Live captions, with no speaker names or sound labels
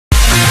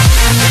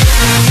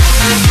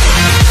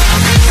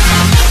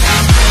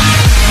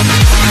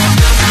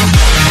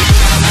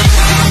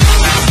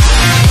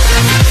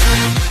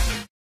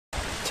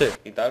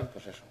y tal,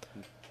 pues eso.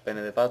 Un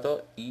pene de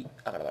pato y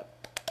a grabar.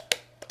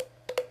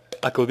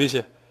 A que ho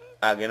dice.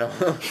 Ah, que no.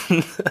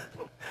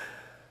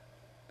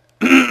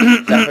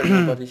 Saps per què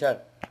no pots deixar?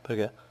 Per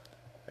què?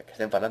 Perquè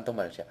estem parlant en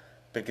valencià.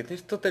 Perquè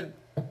tens tot el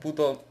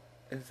puto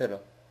en cero.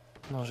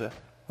 No ho sé.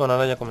 Bueno,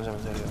 ahora ya comencem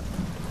en serio.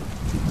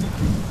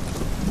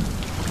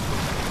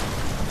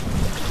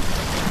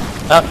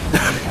 Ah.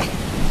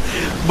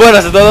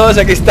 Buenas a todos,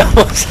 aquí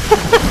estamos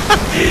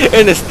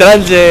en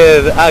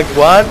Estranged Act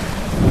 1.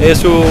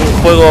 Es un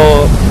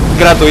juego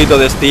gratuito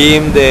de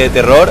Steam de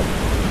terror.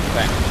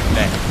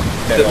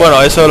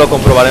 Bueno, eso lo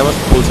comprobaremos.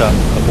 Pulsa,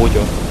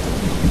 capullo.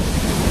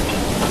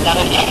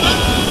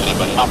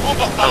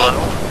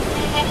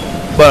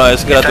 Bueno,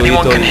 es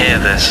gratuito y...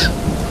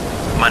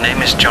 My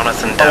name is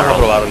Jonathan Vamos a Darrell,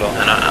 probarlo.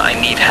 and I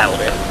need help.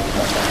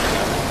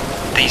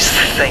 These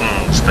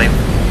things,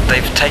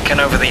 they've taken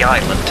over the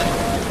island.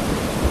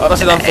 Ahora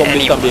se dan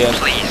zombies Anyone, también.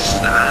 please,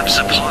 I have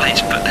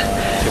supplies, but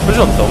Siempre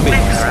son zombies.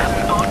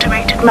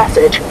 Automated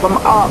message from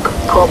ARC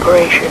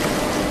Corporation.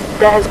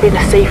 There has been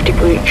a safety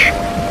breach.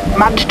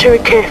 Mandatory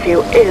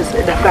curfew is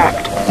in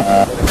effect.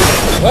 ¡Ah,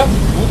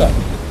 puta!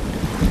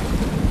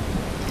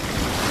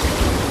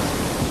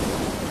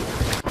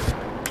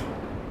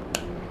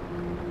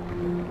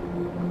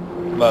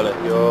 Vale,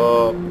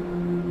 yo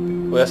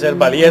voy a ser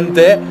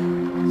valiente.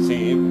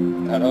 Sí,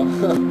 claro.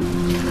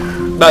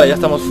 Vale, ya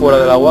estamos fuera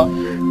del agua. Y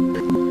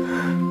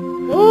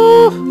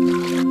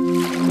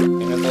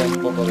me todo un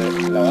poco de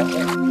lavazo.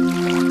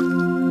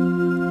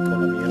 Con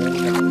la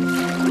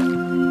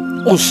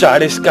mierda.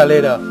 Usar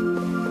escalera.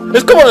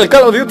 Es como en el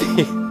Call of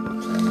Duty.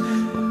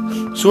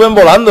 Suben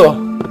volando.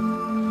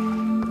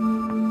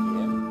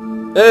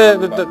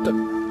 Bien.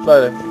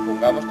 Vale.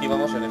 Supongamos que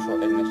íbamos en ese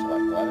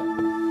barco, ¿vale?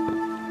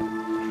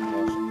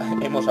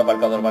 Hemos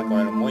aparcado el barco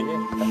en el muelle,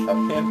 está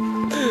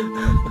bien.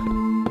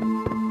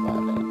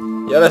 Vale.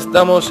 Y ahora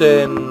estamos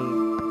en...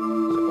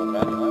 ¿Se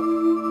podrá animar?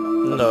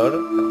 No.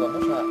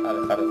 Vamos a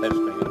dejar de hacer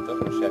experimentos,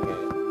 o sea que...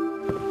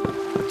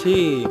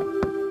 Sí.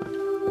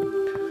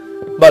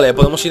 Vale,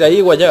 podemos ir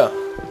ahí o allá.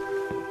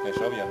 Es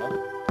obvio, ¿no?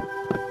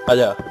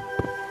 Allá.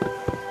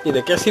 ¿Y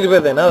de qué sirve?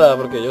 De nada,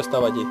 porque yo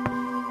estaba allí.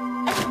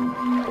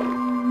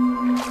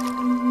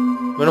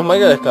 Menos mal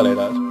que hay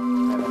escaleras.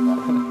 Menos mal.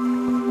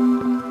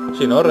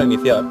 Si no,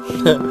 reiniciar.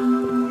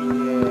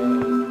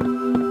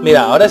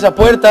 Mira, ahora esa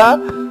puerta...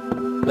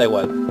 Da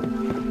igual.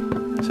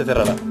 Se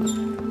cerrará.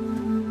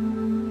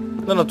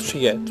 No, tú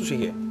sigue, tú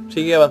sigue.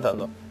 Sigue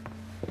avanzando.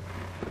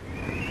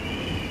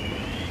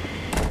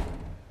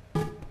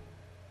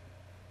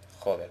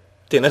 Joder.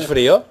 ¿Tienes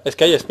frío? Es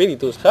que hay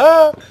espíritus.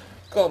 ¡Ah!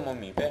 Como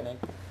mi pene.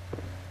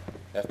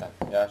 Ya está,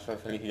 ya soy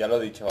feliz, ya lo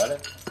he dicho, ¿vale?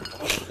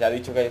 Ya he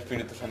dicho que hay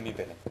espíritus en mi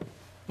pene.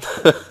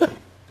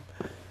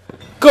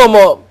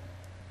 ¿Cómo?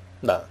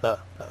 Nada.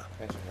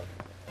 Eso es lo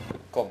que...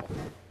 ¿Cómo?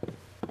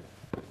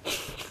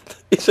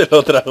 Y se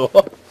lo tragó.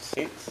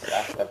 Sí,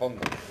 hasta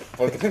fondo.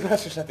 Porque tengo la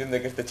sensación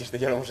de que este chiste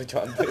ya lo hemos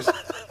hecho antes.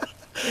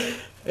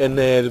 En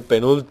el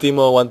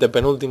penúltimo o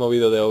antepenúltimo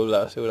vídeo de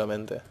Oula,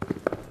 seguramente.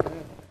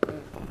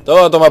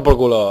 Todo a tomar por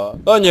culo.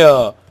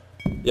 ¡Coño!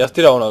 Ya has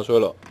tirado uno al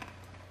suelo.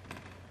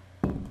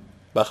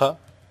 ¿Baja?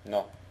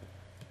 No.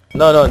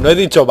 No he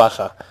dicho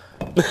baja.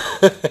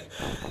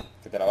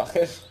 ¿Que te la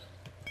bajes?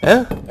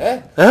 ¿Eh?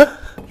 ¿Eh? ¿Eh?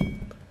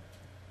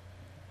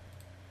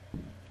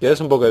 ¿Quieres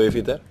un poco de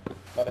bifitter?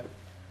 Vale.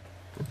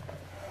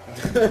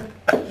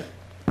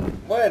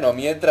 Bueno,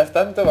 mientras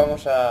tanto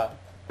vamos a...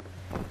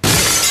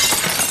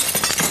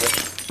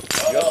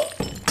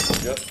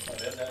 Dios.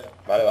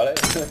 Vale.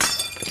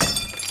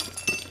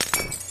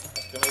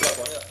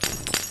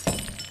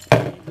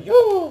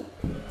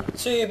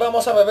 Sí,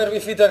 vamos a beber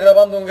bifitter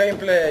grabando un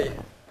gameplay.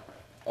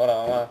 Hola,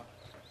 mamá.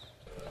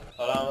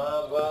 Hola,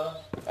 mamá.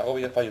 Hago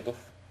vídeos para YouTube.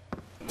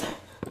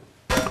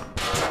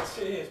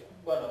 Sí,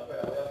 bueno,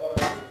 espera, voy a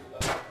poner...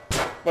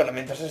 Bueno,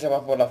 mientras él se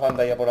va por la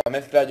Fanta y a por la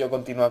mezcla, yo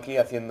continúo aquí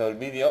haciendo el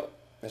vídeo.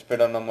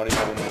 Espero no morir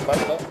por un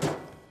infarto.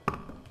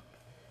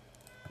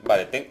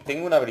 Vale,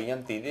 tengo una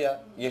brillante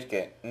idea. Y es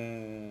que,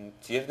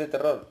 si es de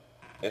terror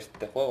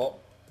este juego,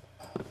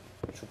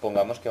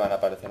 supongamos que van a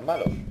aparecer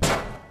malos.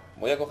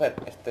 Voy a coger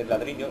este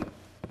ladrillo,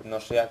 no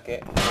sea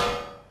que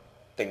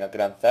tenga que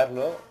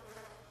lanzarlo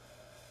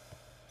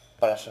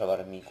para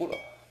salvar mi culo.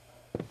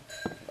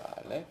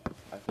 Vale,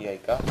 aquí hay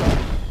cajas,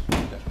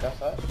 muchas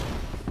cajas.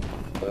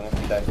 Podemos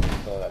quitar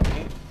esto de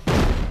aquí.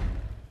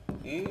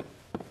 Y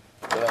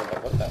puedo dar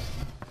otra puerta.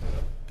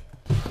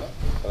 ¿No?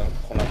 Podemos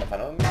coger una caja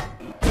enorme.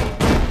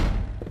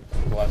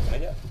 Jugar con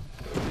ella.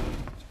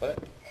 ¿Se puede?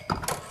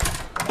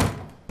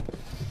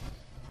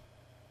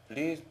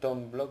 Please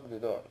don't block the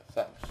door.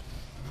 Thanks.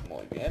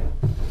 Muy bien.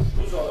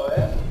 Tú solo,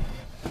 ¿eh?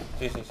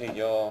 Sí,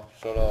 yo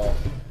solo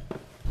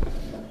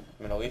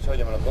me lo guiso,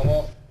 yo me lo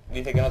como.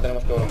 Dice que no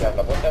tenemos que bloquear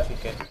la puerta, así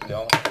que le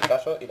vamos a hacer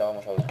caso y la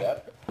vamos a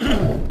bloquear.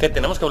 ¿Qué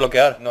tenemos que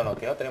bloquear? No,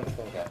 que no tenemos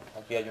que bloquear.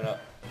 Aquí hay una...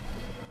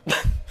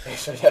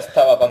 Eso ya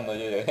estaba cuando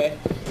yo llegué.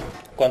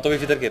 ¿Cuánto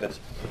bifitter quieres?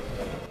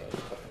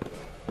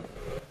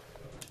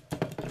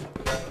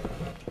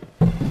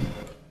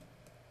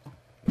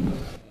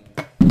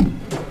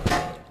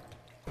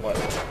 Bueno,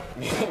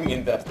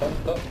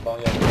 tanto,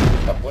 vamos a abrir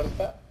esta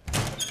puerta.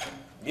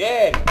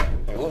 ¡Bien!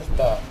 Me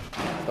gusta.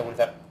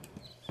 Utilizar.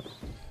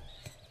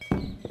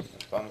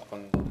 Vamos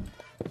con...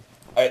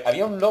 A ver,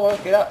 había un logo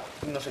que era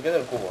no sé qué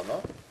del cubo, ¿no?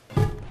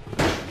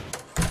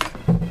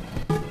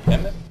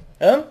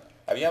 ¿Eh?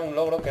 Había un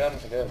logro que era no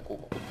sé qué del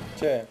cubo.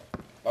 Sí.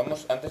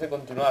 Vamos, antes de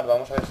continuar,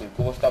 vamos a ver si el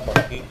cubo está por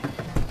aquí.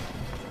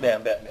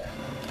 Bien.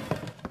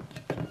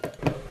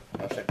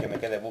 No sé, que me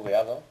quede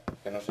bugueado,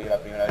 que no soy la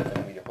primera vez en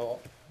un videojuego.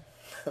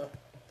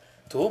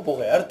 ¿Tú,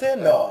 buguearte?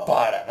 No.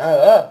 Para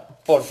nada,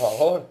 por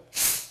favor.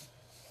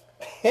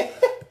 A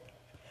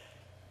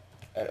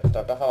ver,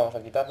 esta caja vamos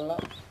a quitarla.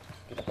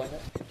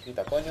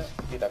 Quita coño.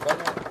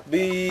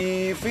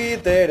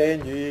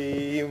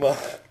 Bifiterenjima.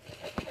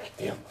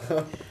 Tío.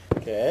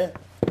 ¿Qué?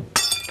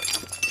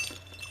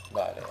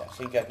 Vale,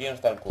 así que aquí no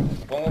está el cubo.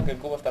 Supongo que el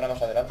cubo estará más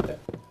adelante.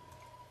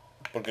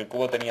 Porque el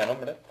cubo tenía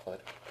nombre. Joder,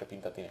 qué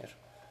pinta tiene eso.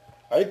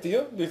 Ahí,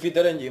 tío,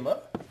 Bifiterenjima.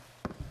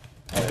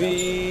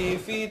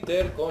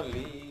 Bifiter con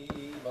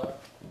lima.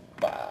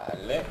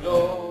 Vale.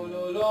 Lo.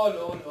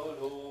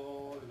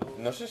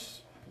 No sé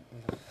si...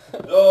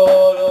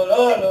 Lo.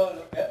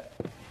 ¿Qué?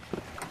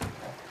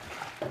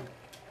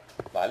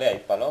 Vale, hay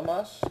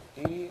palomas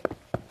y... un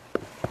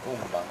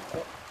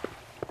banco.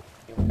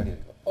 Y un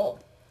periódico. ¡Oh!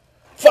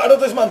 ¡Faro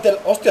desmantel!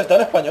 ¡Hostia, está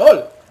en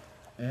español!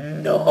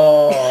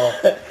 ¡No!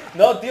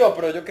 No, tío,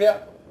 pero yo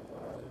creía...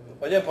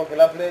 Oye, porque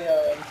la Play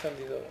ha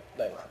encendido...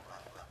 Da igual.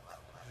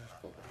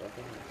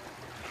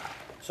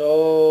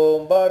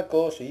 Son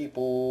barcos y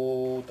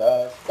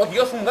putas. ¡Oh,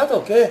 Dios, un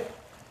gato! ¿Qué?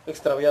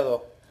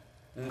 Extraviado.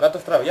 Un gato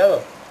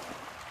extraviado.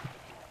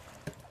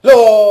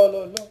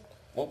 Lo.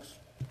 Ups.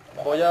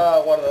 Voy a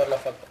guardar la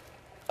falta.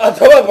 ¡A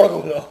tomar por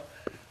culo!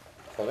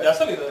 Joder. ¿Ya has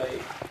salido de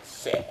ahí?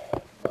 Sí.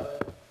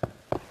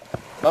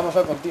 Vamos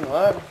a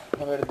continuar.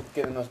 A ver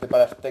qué nos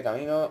depara este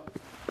camino.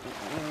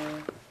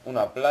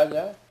 Una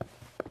playa.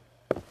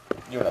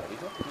 Y un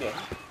ladrillo. Bien.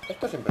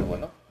 Esto siempre es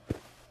bueno.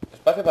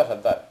 Espacio para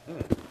saltar.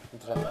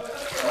 Interesante.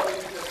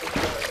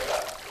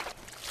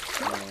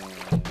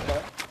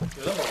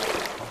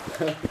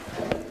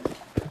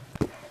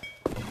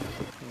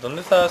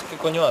 ¿Dónde estás? ¿Qué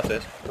coño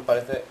haces? Esto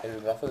parece el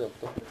brazo de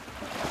octubre.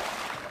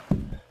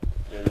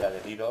 Y el de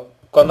tiro.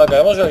 Cuando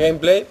acabemos el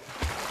gameplay,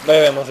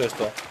 bebemos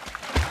esto.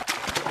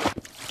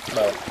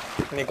 Vale.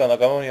 Ni cuando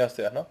acabemos ni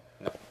hostias, ¿no?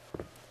 No.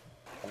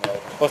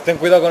 Pues ten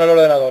cuidado con el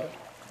ordenador.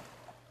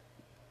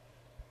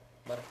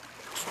 Vale.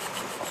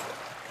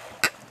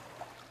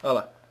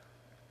 Hala.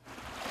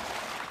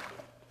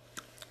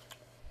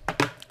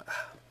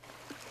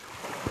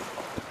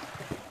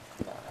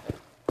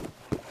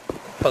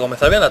 Para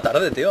comenzar bien la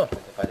tarde, tío. No te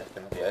fallas que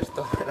no hacía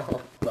esto, pero...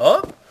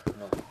 ¿No?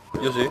 No.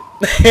 Yo sí.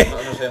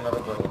 No sé, no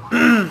recuerdo.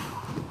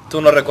 Tú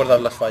no recuerdas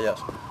las fallas.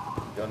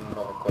 Yo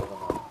no recuerdo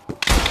nada.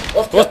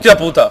 ¡Hostia! ¡Hostia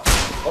puta!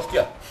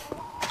 ¡Hostia!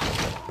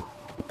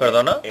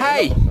 ¿Perdona?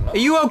 Hey, are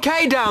you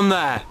okay down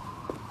there?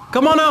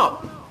 Come on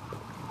up.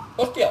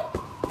 ¡Hostia!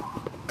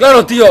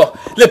 ¡Claro, tío!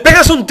 Le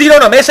pegas un tiro a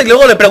una mesa y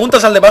luego le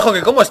preguntas al de abajo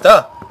que cómo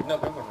está. No,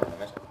 creo que es una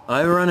mesa.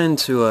 I run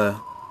into a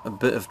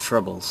bit of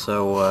trouble,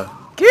 so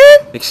 ¿Qué?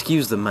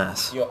 excuse the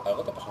mess. Tío,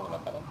 ¿algo te ha pasado en la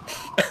cara?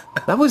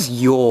 That was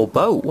your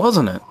boat,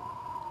 wasn't it?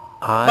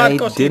 I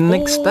Barcos y didn't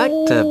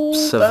expect a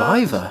putas.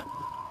 survivor.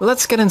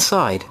 Let's get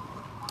inside.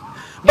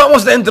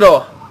 ¡Vamos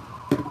dentro!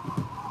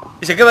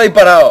 Y se queda ahí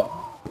parado.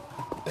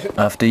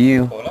 After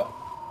you. ¿Hola?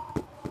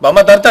 Va a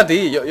matarte a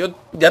ti. Yo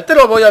ya te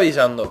lo voy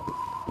avisando.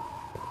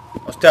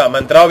 Hostia, me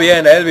ha entrado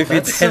bien, el That's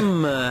bifite.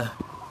 some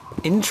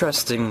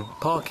interesting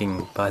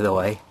parking, by the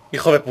way.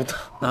 Hijo de puta.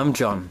 I'm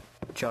John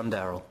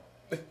Darrell.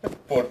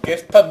 ¿Por qué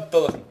están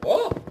todos...?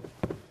 ¡Oh!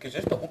 ¿Qué es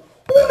esto?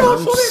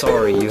 I'm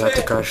sorry you had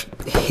to crash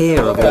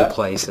here of all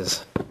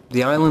places.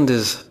 The island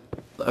is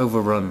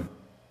overrun.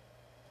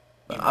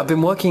 I've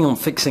been working on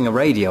fixing a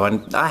radio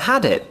and I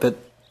had it, but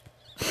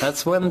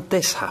that's when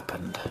this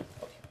happened.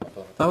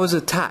 I was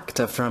attacked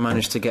after I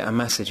managed to get a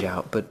message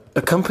out, but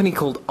a company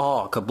called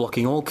ARC are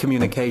blocking all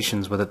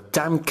communications with a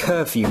damn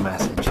curfew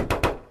message.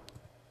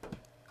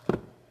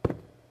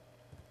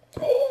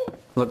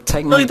 Look,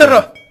 take ¡No, my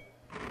guitarra!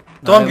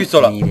 I Toma don't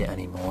pistola. need it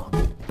anymore.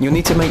 You'll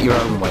need to make your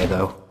own way,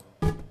 though.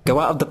 Go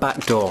out of the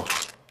back door.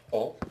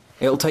 Oh,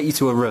 It'll take you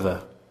to a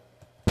river.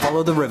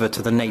 Follow the river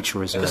to the nature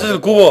reserve. Ese es el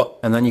cubo.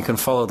 And then you can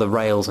follow the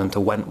rails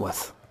into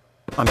Wentworth.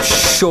 I'm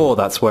sure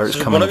that's where it's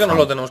Se coming supone que nos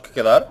lo from. tenemos que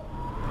quedar.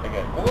 ¿de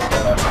qué? ¿Cubo?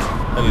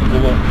 El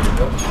cubo.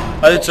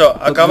 Ha dicho,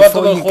 But acaba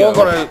before todo el you juego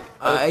go, con el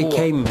I cubo.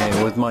 came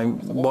here with my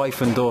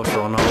wife and daughter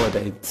on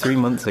holiday 3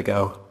 months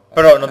ago.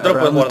 Pero no te lo puedes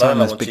Around the guardar en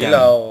la time this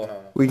mochila o...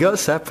 We got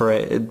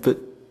separated, but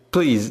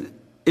please,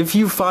 if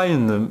you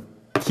find them,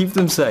 keep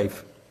them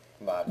safe.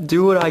 Vale,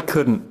 Do what I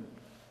couldn't.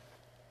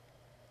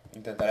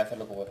 intentaré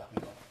hacerlo como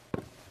amigo.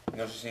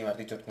 No sé si me has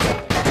dicho...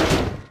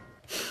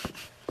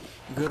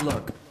 Good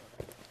luck.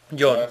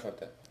 John. Buena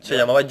suerte. Se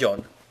llamaba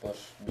John. Pues,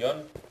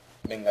 John,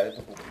 vengaré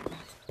tu cubo.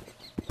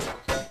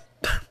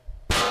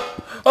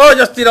 ¡Oh,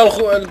 ya has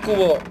tirado el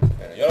cubo!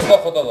 Pero yo lo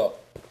cojo todo.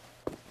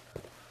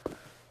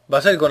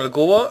 Vas a ir con el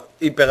cubo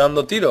y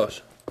pegando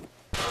tiros.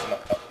 No,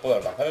 puedo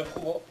alcanzar el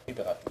cubo y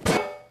pegar.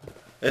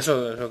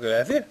 Eso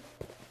quería decir.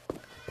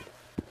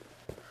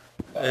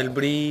 El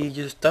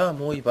brillo está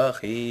muy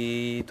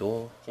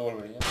bajito. Subo el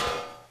brillo.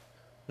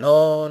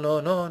 No,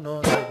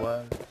 da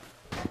igual.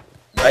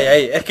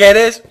 Ahí, es que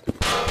eres...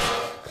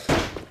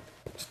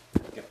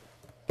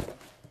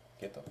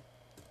 Quieto.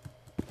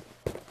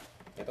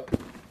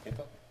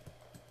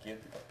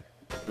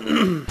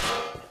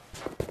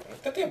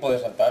 ¿Este tío puede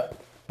saltar?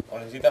 ¿O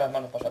necesita las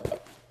manos para saltar?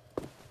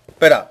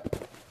 Espera.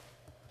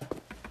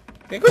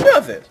 ¿Qué coño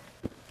haces?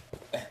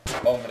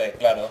 Hombre,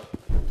 claro.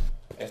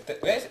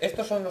 ¿Ves?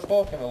 Estos son los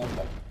juegos que me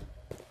gustan.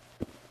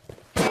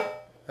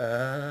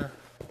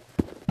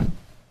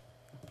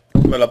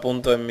 Me lo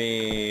apunto en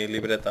mi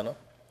libreta, ¿no?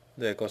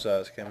 De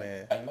cosas que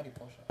me... Hay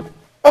mariposas.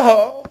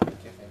 ¡Oh!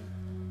 ¿Qué hacen?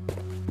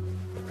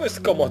 Pues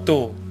como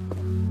tú.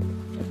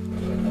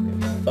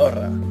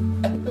 Zorra.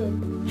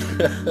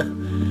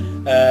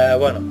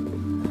 Bueno.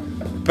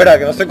 Espera,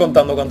 que no estoy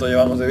contando cuánto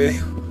llevamos de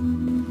vídeo.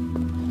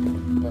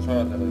 Pues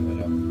ahora te lo digo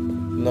yo.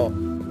 No.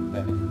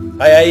 Ven.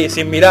 Ahí,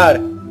 sin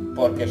mirar.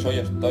 Porque soy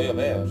esto, yo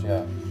veo, o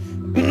sea...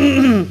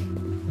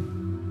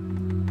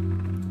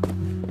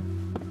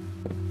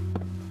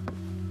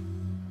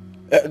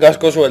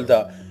 Gasco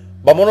suelta.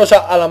 Vámonos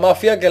a la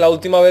mafia, que la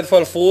última vez fue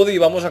al food y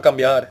vamos a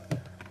cambiar.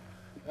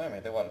 No, me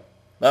da igual.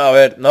 A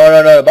ver, no,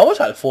 vamos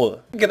al food.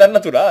 Quedar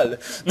natural.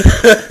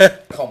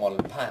 Como el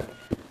pan.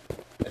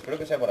 Espero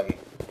que sea por aquí.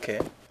 ¿Qué?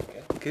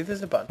 ¿Qué? ¿Qué dices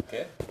de pan?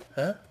 ¿Qué?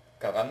 ¿Eh?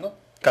 ¿Cargando?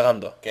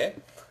 Cagando. ¿Qué?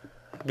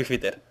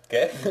 Bifiter.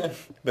 ¿Qué?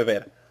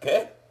 Beber.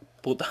 ¿Qué?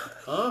 Puta.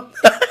 ¿Ah?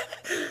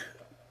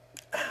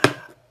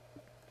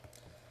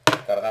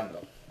 Cargando.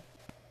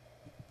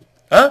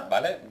 ¿Ah?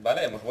 Vale,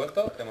 hemos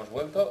vuelto.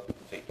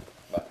 Sí,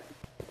 vale.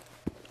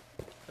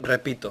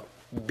 Repito.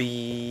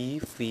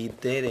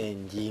 Bifiter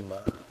Enjima.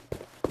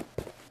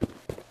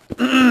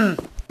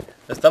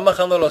 Están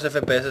bajando los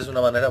FPS de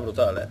una manera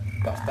brutal,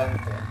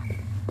 Bastante.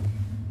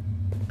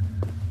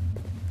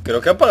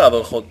 Creo que ha pagado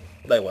el hot...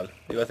 Da igual.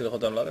 Iba a decir el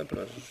hot download,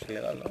 pero eso es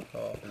ilegal, ¿no?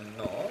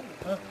 No.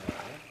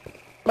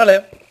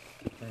 Vale.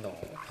 No.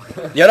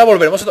 Y ahora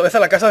volveremos otra vez a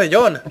la casa de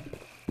John.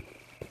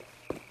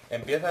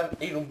 Empiezan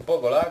a ir un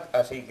poco lag,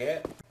 así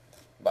que...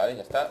 Vale,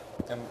 ya está.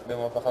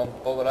 Hemos bajado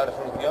un poco la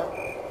resolución.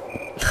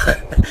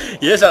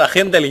 Y eso a la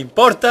gente le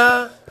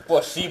importa.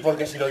 Pues sí,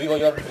 porque si lo digo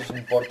yo no les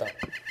importa.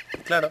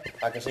 Claro.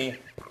 ¿A que sí?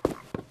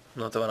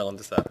 No te van a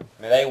contestar.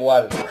 Me da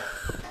igual.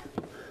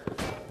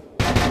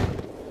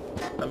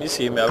 A mí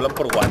sí, me hablan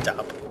por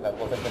WhatsApp. Las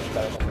voces que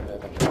están en la gente de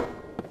control.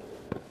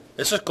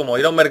 Eso es como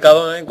ir a un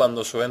mercado, ¿eh?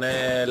 Cuando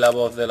suene la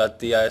voz de la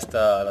tía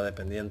esta, la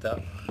dependienta.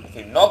 Es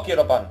decir, no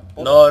quiero pan.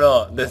 Punto.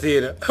 No,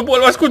 decir,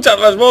 vuelvo a escuchar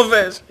las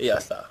voces. Y ya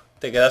está.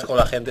 Te quedas con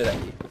la gente de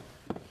allí.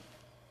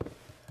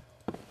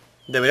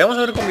 Deberíamos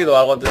haber comido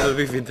algo antes del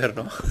bife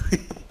interno.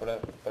 Espera,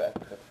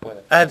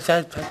 puede.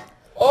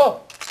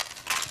 ¡Oh!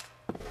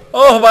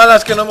 ¡Oh!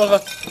 Balas que no hemos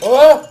gastado.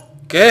 ¡Oh!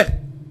 ¿Qué?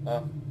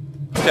 Ah,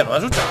 Que no me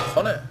asustes,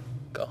 cojones.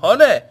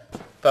 ¡Cojones!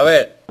 A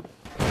ver.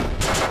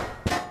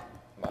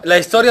 La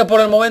historia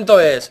por el momento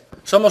es...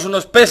 Somos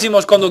unos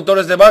pésimos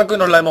conductores de barco y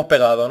nos la hemos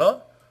pegado,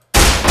 ¿no?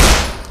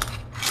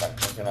 vale,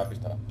 funciona la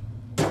pistola.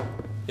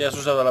 Y has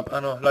usado la...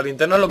 Ah, no. La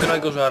linterna es lo que no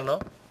hay que usar, ¿no?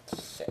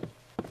 Sí.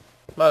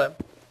 Vale.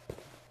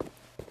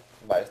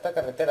 Vale, esta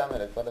carretera me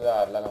recuerda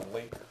a Alan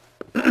Wake.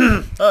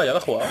 Ah, ya la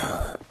he jugado.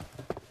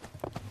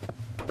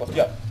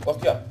 Hostia.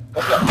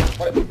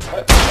 Muere.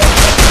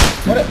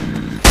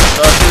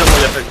 No ha sido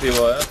muy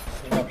efectivo, ¿eh?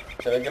 No,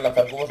 se ve que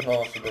lanzar cubos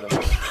no sirve de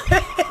mucho.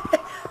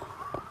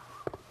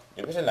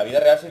 Yo que sé, en la vida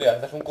real si le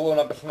lanzas un cubo a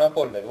una persona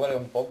pues le duele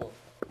un poco.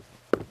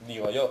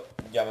 Digo yo,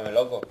 llámame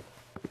loco.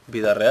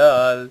 Vida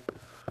real.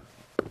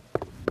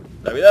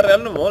 La vida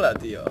real no mola,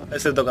 tío.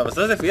 Excepto cuando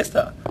estás de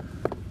fiesta.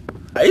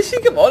 Ahí sí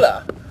que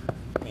mola.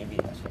 Mi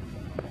vida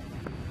siempre.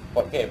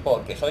 ¿Por qué?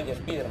 Porque soy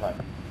Spiderman.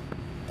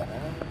 ¡Tarán!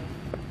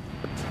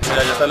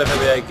 Mira, ya está el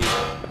FBI aquí.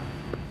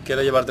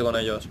 Quiero llevarte con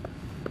ellos. Sí,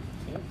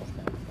 pues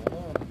me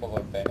muevo un poco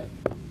el pene.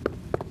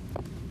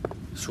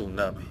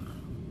 Tsunami.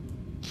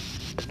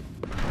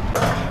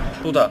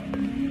 Puta.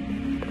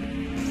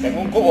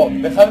 Tengo un cubo,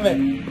 dejadme.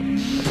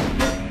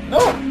 ¡No!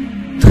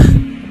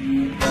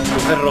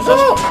 Luces rojas.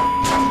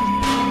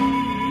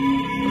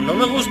 No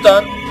me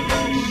gustan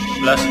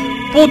las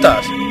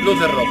putas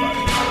luces rojas.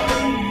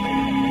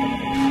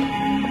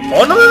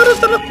 Oh, no me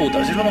gustan las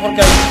putas. Es lo mejor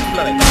que hay en el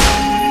planeta.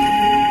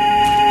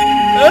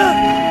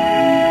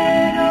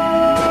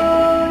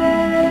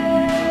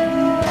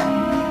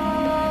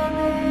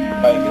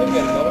 Vale, creo que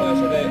el logro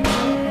ese de...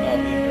 No,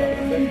 mientras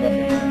luces va a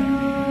ser...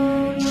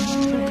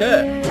 ¿Qué?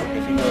 Que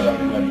sí puedo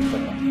abrir la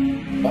linterna.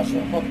 Paso.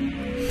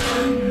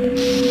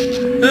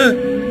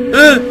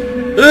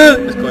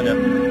 Es coña.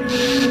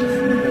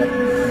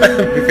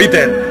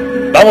 Peter,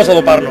 vamos a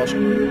doparnos.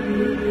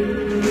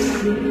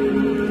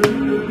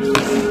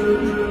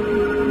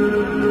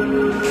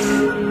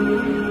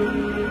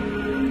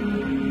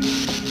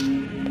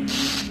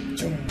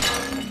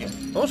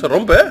 No, se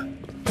rompe, ¿eh?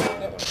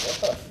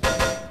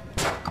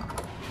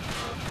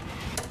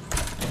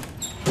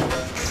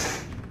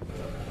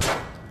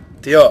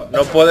 Tío,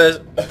 no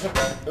puedes...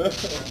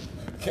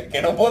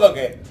 ¿Que no puedo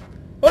qué?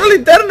 ¡Una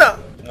linterna!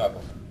 No la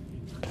cojo.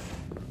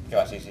 ¿Qué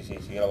va? Sí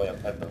que lo voy a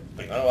coger, pero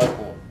primero va al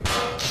cubo.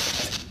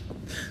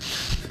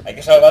 Hay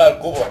que salvar al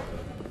cubo.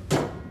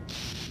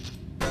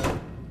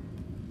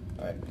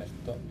 A ver,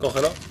 esto.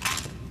 Cógelo.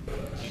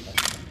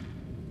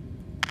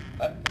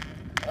 Vale.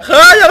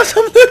 ¡Ah! ¡Ya los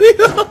han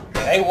perdido!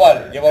 Me da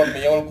igual, me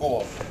llevo el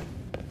cubo.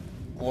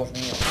 El cubo es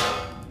mío.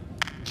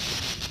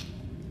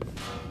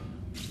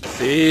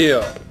 Tío,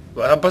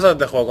 ¿vas a pasar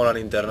este juego con la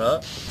linterna?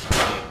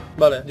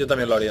 Vale, yo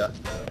también lo haría.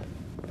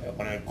 Pero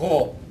con el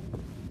cubo.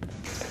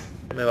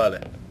 Me vale.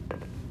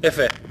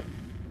 F.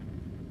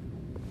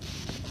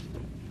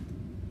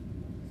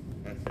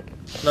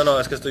 No,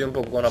 es que estoy un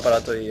poco con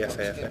aparato y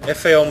F.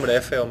 F, hombre,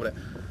 F, hombre.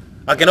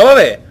 ¿A que no va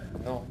B?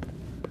 No.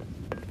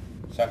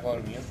 Saco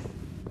el mío.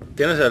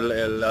 ¿Tienes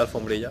la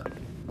alfombrilla?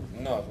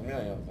 No, el mío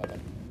yo. Vale.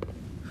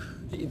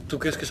 ¿Y tú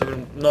crees que sobre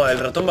un... No, el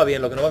ratón va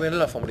bien, lo que no va bien es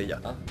la alfombrilla.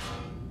 Ah.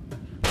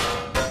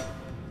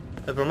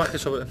 El problema es que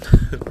sobre...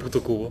 el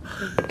puto cubo.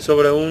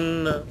 Sobre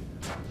un...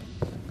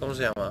 ¿Cómo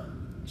se llama?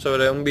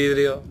 Sobre un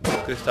vidrio,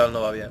 cristal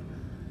no va bien.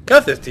 ¿Qué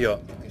haces, tío?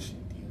 ¿Qué sé,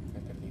 tío? Me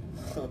he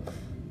perdido.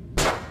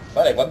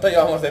 Vale, ¿cuánto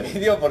llevamos de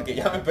vídeo? Porque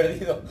ya me he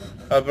perdido.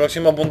 Al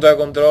próximo punto de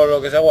control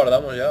lo que sea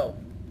guardamos ya.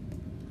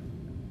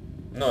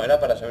 No, era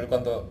para saber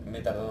cuánto me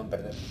he tardado en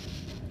perder.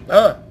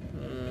 Ah.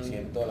 Me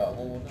siento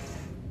laguna.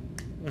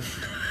 ¿Me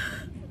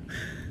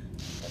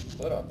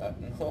puedo levantar?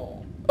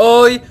 No.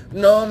 Hoy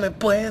no me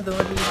puedo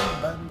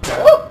levantar.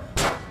 ¡Oh!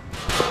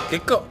 ¿Qué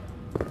co...?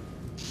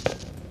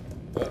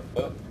 ¿Puedo?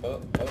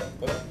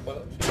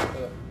 Sí,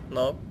 puedo.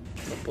 No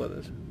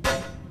puedes.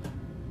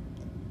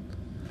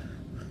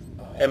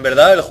 En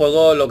verdad el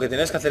juego lo que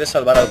tienes que hacer es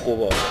salvar al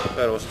cubo.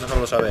 Pero vosotros no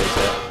lo sabéis,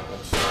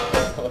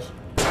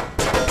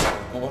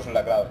 El cubo es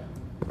la clave.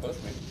 ¿Puedo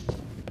subir?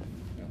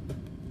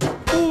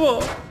 ¡Cubo!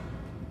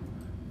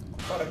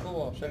 Corre,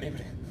 cubo, sé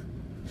libre.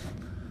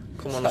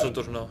 Como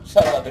nosotros no.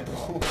 Sálvate tú.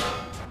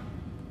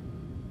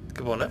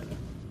 ¿Qué pone?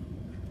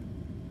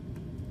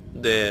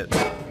 De...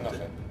 No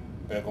sé.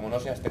 Pero como no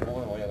sea este cubo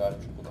me voy a dar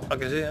su puta madre. ¿A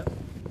que sí,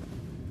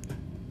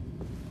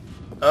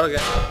 ¿Ahora qué?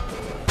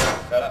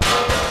 Ahora.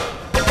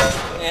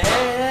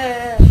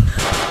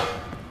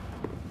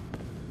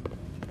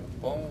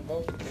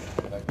 Supongo que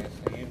habrá que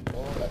seguir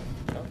por aquí,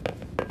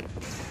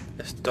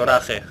 ¿no?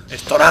 Estoraje.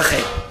 ¡Estoraje!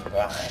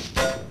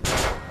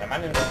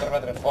 Hermano, no te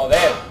retres,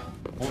 joder.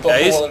 Puto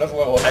 ¿Ahí cubo de los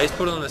huevos. es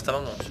por donde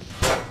estábamos?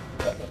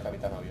 Gracias,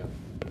 capitán avión.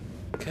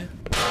 ¿Qué?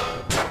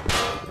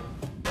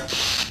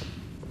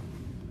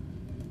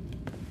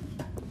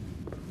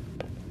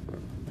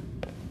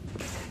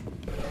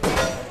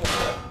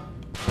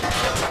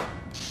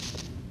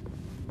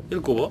 ¿Y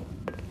el cubo?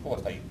 El cubo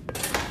está ahí.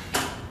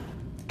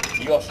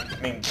 Dios,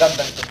 me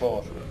encantan estos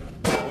juegos.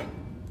 Uy.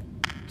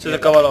 Se le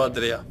acaba la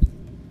batería.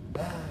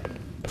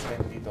 Ay,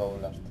 bendito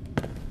Outlast.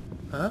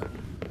 ¿Ah?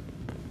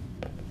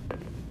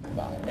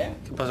 Vale.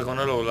 ¿Qué pasa con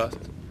el Outlast?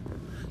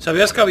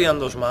 ¿Sabías que habían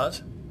dos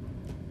más?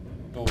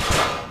 Tú.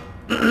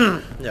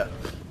 Ya.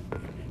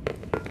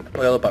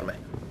 Voy a doparme.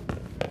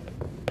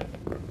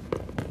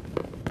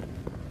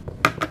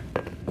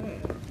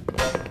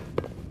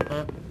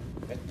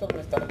 Esto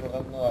me está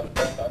recordando al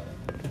portal.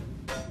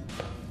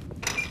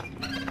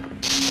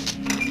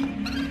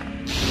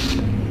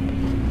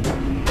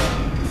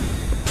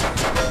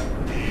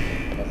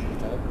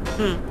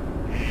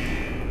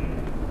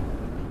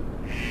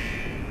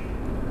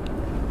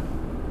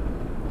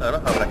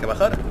 Ahora habrá que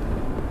bajar.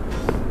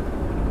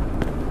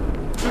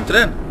 Un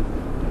tren.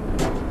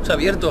 Se ha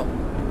abierto.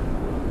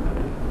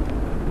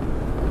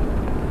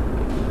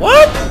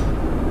 ¿What?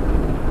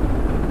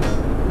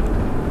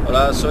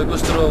 Hola, soy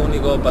vuestro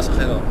único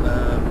pasajero.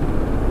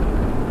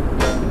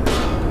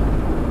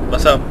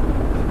 Pasa.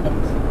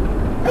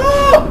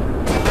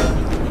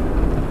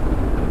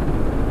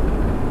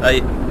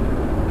 Ahí.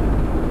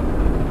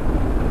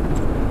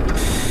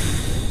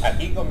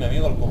 Aquí con mi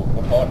amigo el cubo,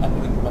 por favor, haz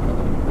una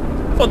imagen.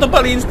 Foto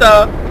para el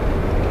Insta.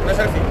 Una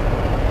selfie.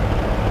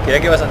 Creía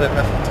que ibas a hacer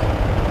una foto.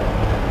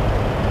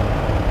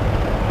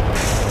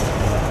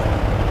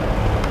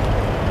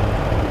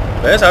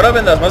 ¿Ves? Ahora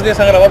vendrás más días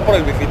a grabar por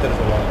el bifiter,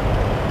 supongo.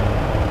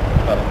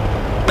 Vale.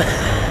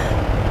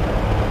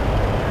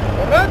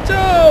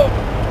 ¡Borracho!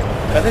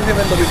 ¿Qué haces si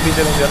vendo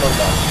bifiter un día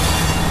normal?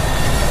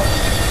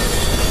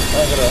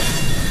 Ah, es verdad.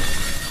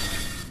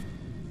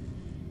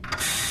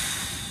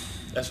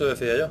 Eso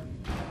decía yo.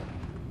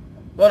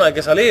 Bueno, hay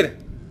que salir.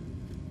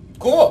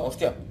 ¡Cubo!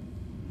 ¡Hostia!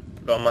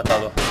 Lo han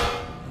matado.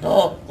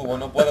 No, cubo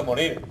no puede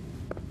morir.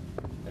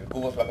 El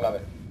cubo es la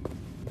clave.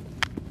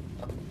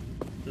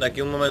 De aquí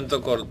un momento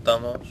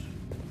cortamos.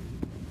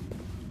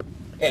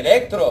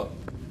 ¡Electro!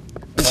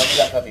 No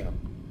digas latino.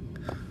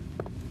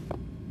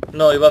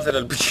 No, iba a hacer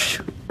el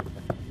pichillo.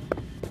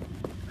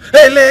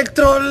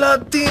 ¡Electro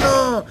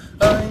latino!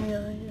 Ay, ay,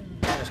 ay.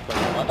 Es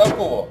coño. ¡Mata al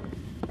cubo!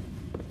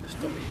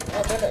 Esto.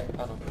 ¿Una tele?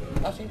 Ah,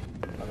 no. Ah, sí.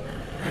 Vale.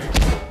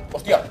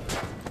 ¡Hostia!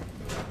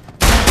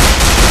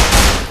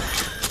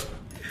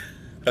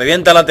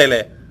 Revienta la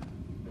tele.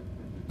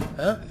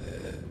 ¿Eh?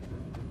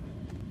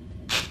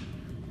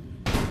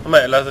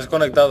 Hombre, la has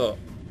desconectado.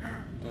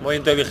 Muy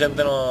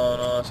inteligente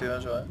no ha sido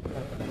eso,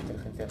 La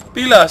inteligencia no,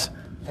 ¡Pilas!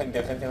 la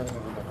inteligencia no es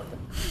muy importante.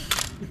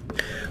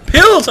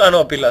 ¡Pills! Ah,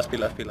 no, pilas.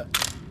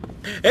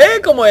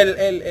 Como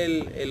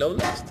el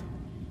Outlast.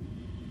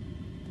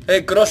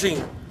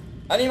 Crossing.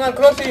 ¡Animal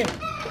Crossing!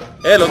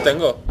 Lo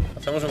tengo.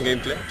 Hacemos un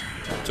gameplay.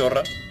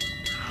 Chorra.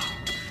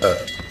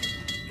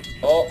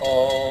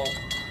 Oh.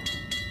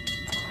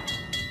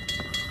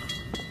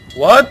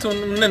 What?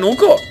 ¿Un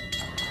nenuco?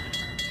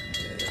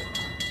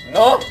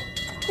 ¡No!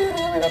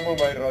 Me da muy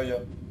mal rollo.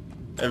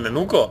 ¿El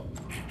nenuco?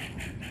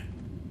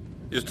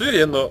 Yo estoy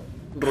oyendo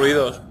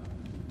ruidos.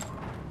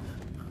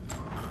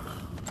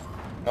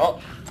 No,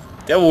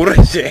 Te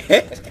aburres,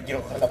 ¿eh? es que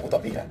quiero coger la puta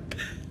pila.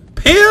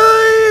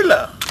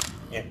 ¡Pila!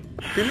 Bien.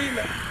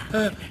 ¡Pilila!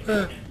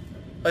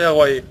 Hay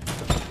algo ahí.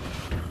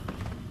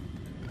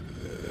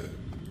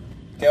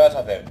 ¿Qué vas a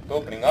hacer?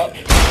 ¿Tú, pringao?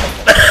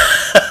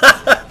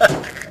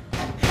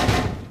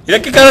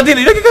 Mira qué cara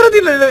tiene,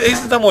 Este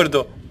está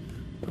muerto.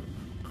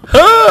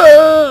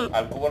 ¡Ah!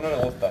 Al cubo no le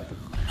gusta.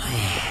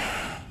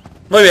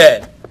 Muy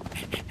bien.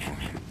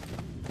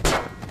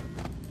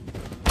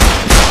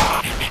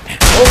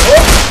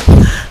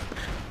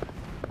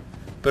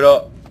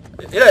 Pero...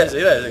 Era ese,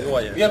 qué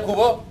guay. ¿Y el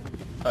cubo?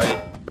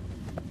 Ahí.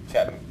 O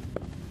sea,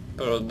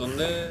 Pero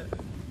 ¿dónde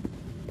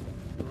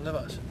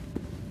vas?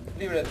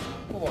 libre,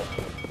 cubo.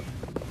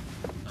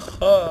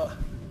 Ah,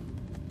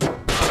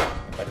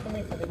 Me parece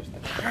muy fácil este.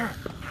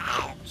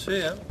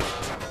 sí,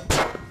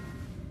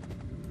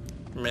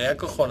 Me he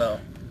acojonado.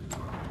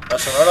 La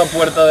sonora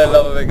puerta del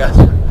lado de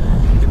casa.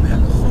 Que me he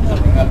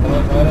acojonado. Venga,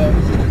 todos, chavales.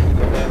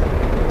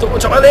 ¡Tomo,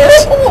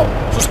 chavales!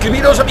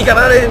 Suscribiros a mi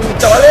canal,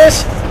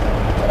 chavales.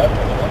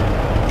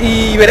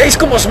 Y veréis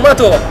cómo os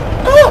mato.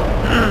 ¡No!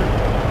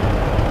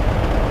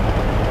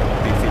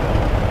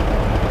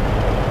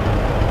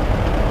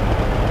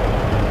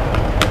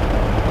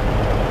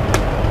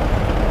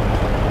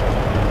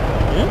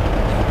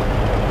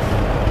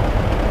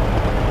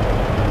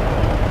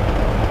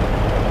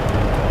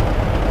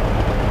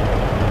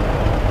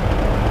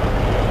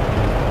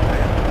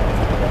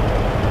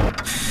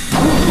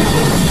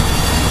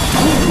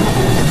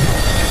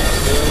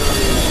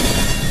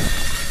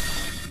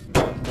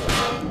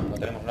 No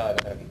tenemos nada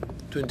que hacer aquí.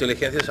 Tu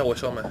inteligencia es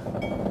aguesome.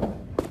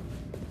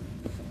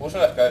 Uso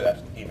las escaleras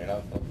y me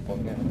lanzo. ¿Por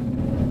qué?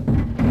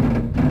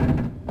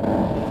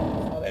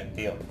 Joder,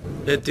 tío.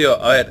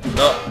 Tío, a ver,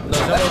 no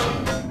hacemos...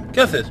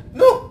 ¿Qué haces?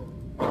 ¡No!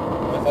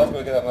 Me jodas que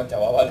me quedo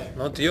enganchado, vale.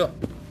 No, tío.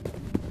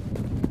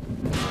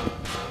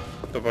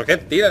 ¿Pero por qué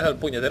tiras al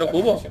puñetero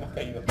cubo? Se me ha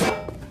caído.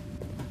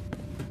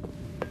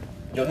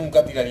 Yo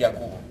nunca tiraría al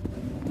cubo.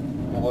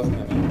 Cubo es mi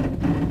amigo.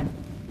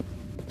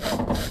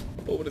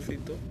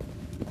 Pobrecito.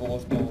 Cubo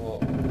estuvo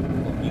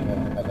conmigo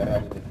en la guerra de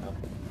Vietnam.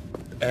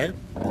 ¿Eh?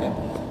 Sí.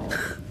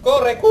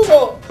 ¡Corre,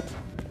 cubo!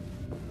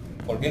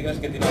 ¿Por qué crees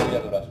que tiene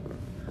apoyaduras?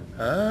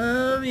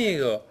 Ah,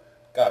 amigo.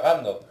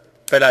 Cagando.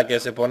 Espera, que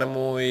se pone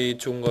muy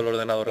chungo el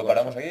ordenador. ¿Lo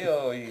paramos aquí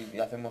y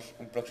hacemos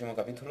un próximo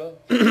capítulo?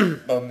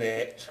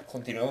 Donde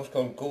continuemos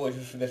con Cubo y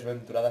sus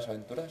desventuradas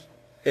aventuras.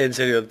 En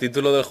serio, el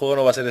título del juego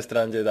no va a ser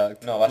Estranged.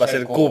 No, va a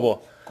ser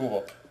Cubo.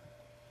 Cubo.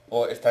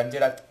 O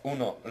Estranged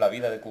 1, la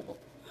vida de Cubo.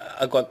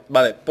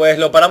 Vale, pues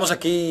lo paramos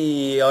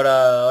aquí y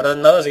ahora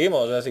nada,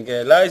 seguimos. Así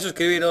que like,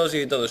 suscribiros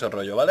y todo ese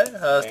rollo, ¿vale?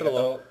 Hasta Venga, luego.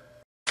 todo.